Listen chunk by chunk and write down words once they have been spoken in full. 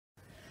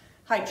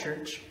Hi,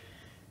 church.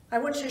 I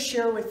want to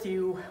share with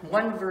you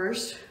one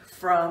verse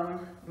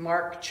from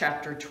Mark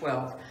chapter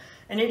 12.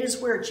 And it is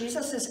where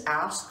Jesus is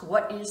asked,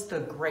 what is the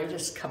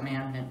greatest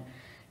commandment?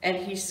 And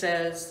he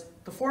says,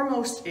 the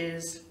foremost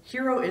is,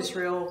 Hear, O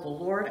Israel, the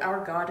Lord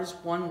our God is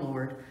one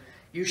Lord.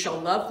 You shall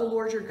love the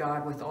Lord your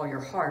God with all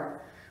your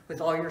heart, with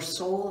all your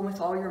soul, and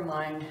with all your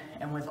mind,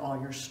 and with all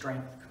your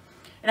strength.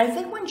 And I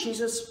think when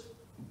Jesus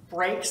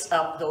breaks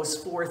up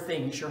those four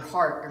things, your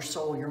heart, your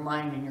soul, your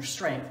mind, and your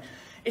strength,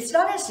 it's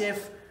not as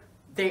if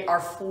they are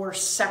four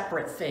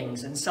separate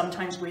things. And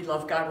sometimes we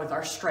love God with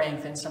our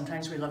strength, and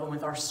sometimes we love him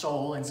with our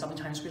soul, and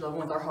sometimes we love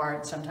him with our heart,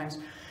 and sometimes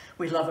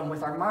we love him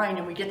with our mind,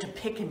 and we get to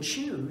pick and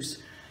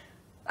choose.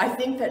 I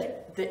think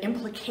that the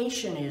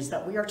implication is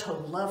that we are to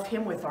love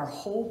him with our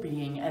whole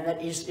being, and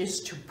that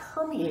is to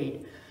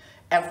permeate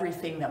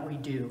everything that we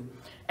do.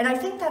 And I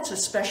think that's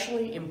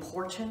especially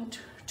important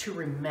to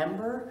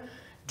remember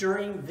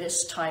during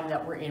this time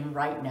that we're in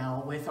right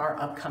now with our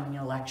upcoming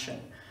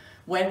election,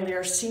 when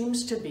there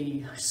seems to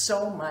be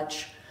so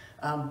much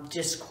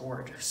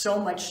discord, so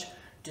much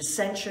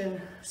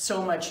dissension,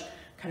 so much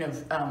kind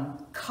of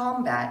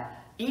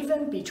combat,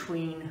 even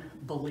between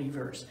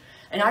believers.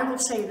 And I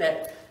would say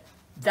that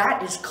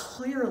that is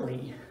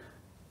clearly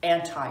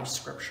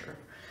anti-scripture.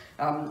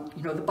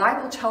 The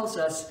Bible tells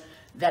us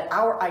that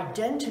our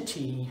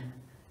identity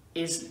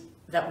is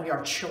that we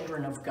are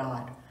children of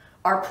God.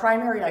 Our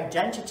primary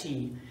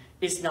identity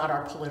is not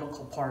our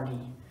political party.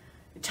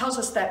 It tells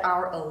us that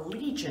our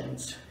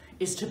allegiance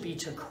is to be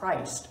to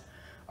Christ.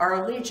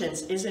 Our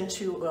allegiance isn't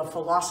to a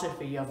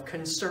philosophy of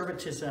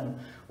conservatism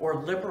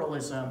or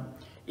liberalism.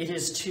 It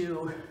is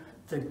to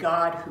the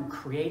God who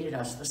created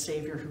us, the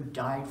Savior who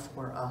died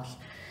for us.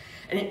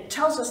 And it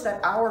tells us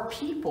that our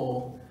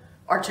people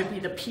are to be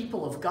the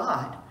people of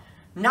God.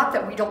 Not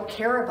that we don't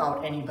care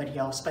about anybody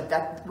else, but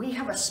that we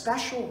have a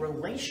special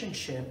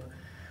relationship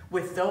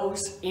with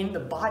those in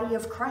the body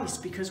of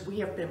Christ because we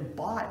have been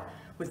bought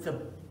with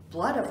the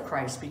blood of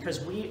Christ,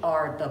 because we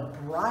are the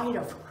bride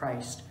of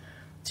Christ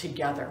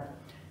together.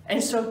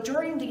 And so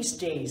during these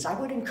days, I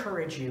would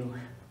encourage you,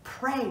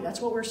 pray.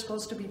 That's what we're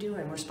supposed to be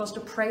doing. We're supposed to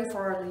pray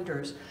for our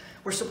leaders.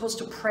 We're supposed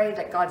to pray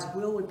that God's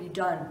will would be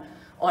done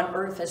on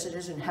earth as it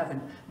is in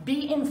heaven.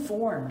 Be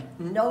informed.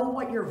 Know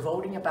what you're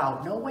voting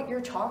about. Know what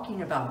you're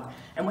talking about.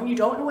 And when you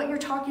don't know what you're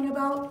talking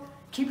about,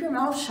 keep your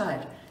mouth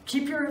shut.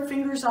 Keep your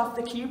fingers off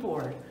the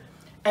keyboard.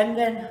 And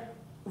then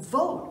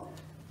vote.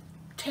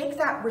 Take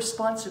that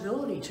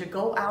responsibility to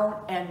go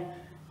out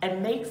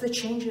and make the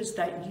changes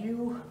that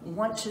you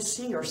want to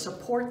see, or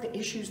support the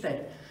issues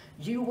that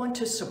you want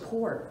to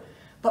support.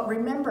 But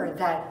remember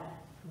that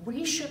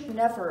we should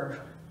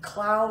never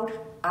cloud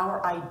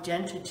our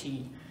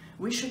identity.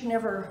 We should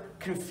never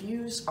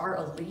confuse our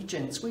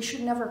allegiance. We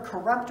should never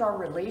corrupt our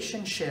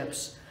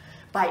relationships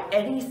by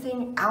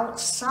anything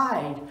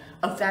outside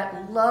of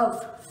that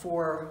love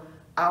for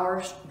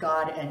our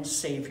God and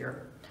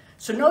Savior.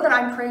 So know that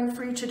I'm praying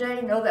for you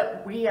today. Know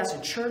that we as a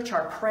church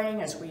are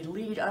praying as we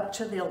lead up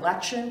to the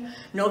election.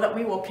 Know that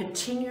we will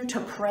continue to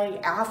pray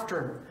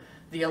after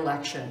the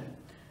election.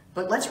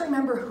 But let's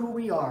remember who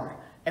we are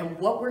and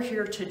what we're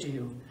here to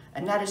do.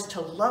 And that is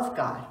to love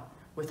God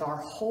with our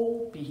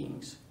whole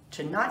beings.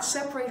 To not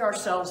separate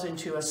ourselves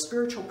into a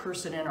spiritual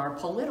person and our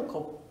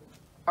political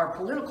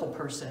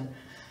person,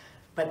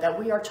 but that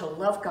we are to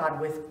love God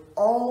with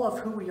all of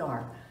who we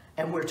are.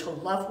 And we're to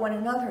love one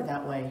another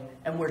that way,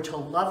 and we're to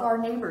love our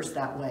neighbors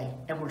that way,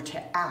 and we're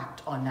to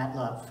act on that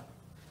love.